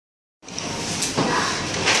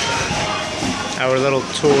our little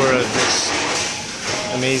tour of this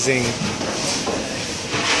amazing,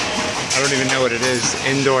 I don't even know what it is,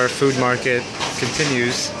 indoor food market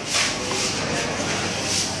continues.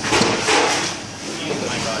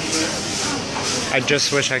 I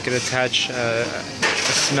just wish I could attach a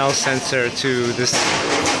smell sensor to this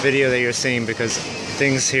video that you're seeing, because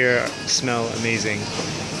things here smell amazing.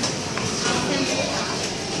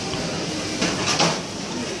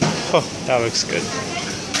 Oh, that looks good.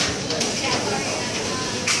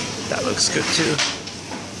 That looks good too.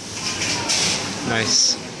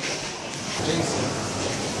 Nice.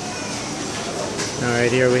 Alright,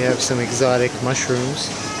 here we have some exotic mushrooms.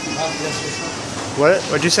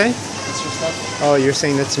 What'd you say? That's your stuff. Oh, you're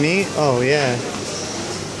saying that's me? Oh, yeah.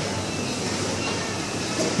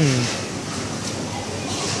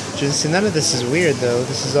 Ginseng. None of this is weird though.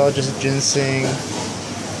 This is all just ginseng.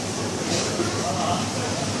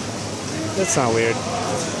 That's not weird.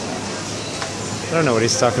 I don't know what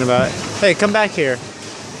he's talking about. Hey, come back here.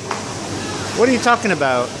 What are you talking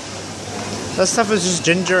about? That stuff is just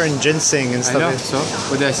ginger and ginseng and stuff. I know, so?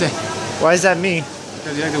 What did I say? Why is that me?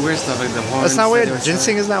 Because you like the weird stuff, like the horns. That's not weird.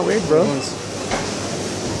 Ginseng is not weird, bro.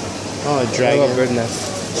 Oh, a dragon. I love bird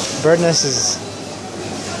nest. Bird nest is...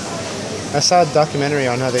 I saw a documentary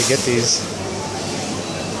on how they get these.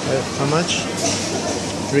 How much?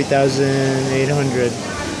 3,800.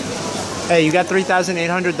 Hey, you got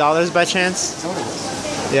 $3,800 by chance? Is that what it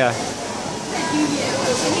was? Yeah.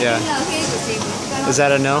 Yeah. Is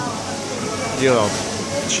that a no? You little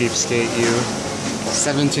cheapskate, you.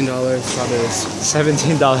 $17 strawberries.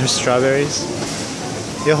 $17 strawberries?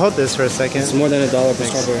 You'll hold this for a second. It's more than $1 per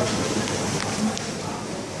Thanks. strawberry.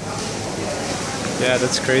 Yeah,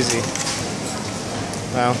 that's crazy.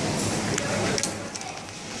 Wow.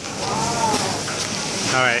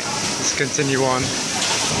 Alright, let's continue on.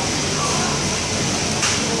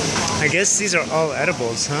 I guess these are all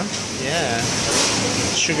edibles, huh? Yeah.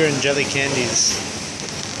 Sugar and jelly candies.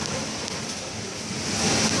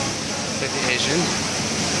 Like the Asian,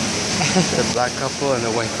 the black couple, and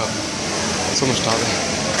the white couple. So much taller.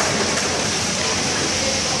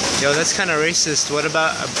 Yo, that's kind of racist. What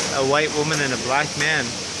about a white woman and a black man?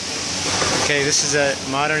 Okay, this is a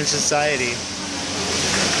modern society.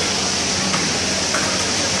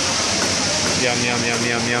 Yum, yum, yum,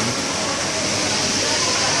 yum, yum.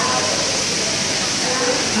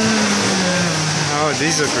 Oh,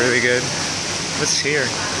 these look really good. What's here?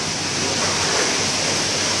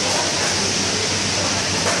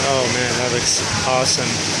 Oh man, that looks awesome.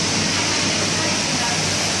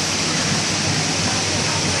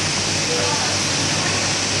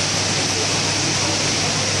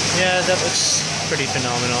 Yeah, that looks pretty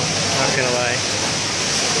phenomenal, not gonna lie.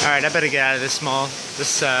 Alright, I better get out of this mall,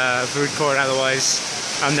 this food court, otherwise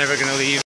I'm never gonna leave.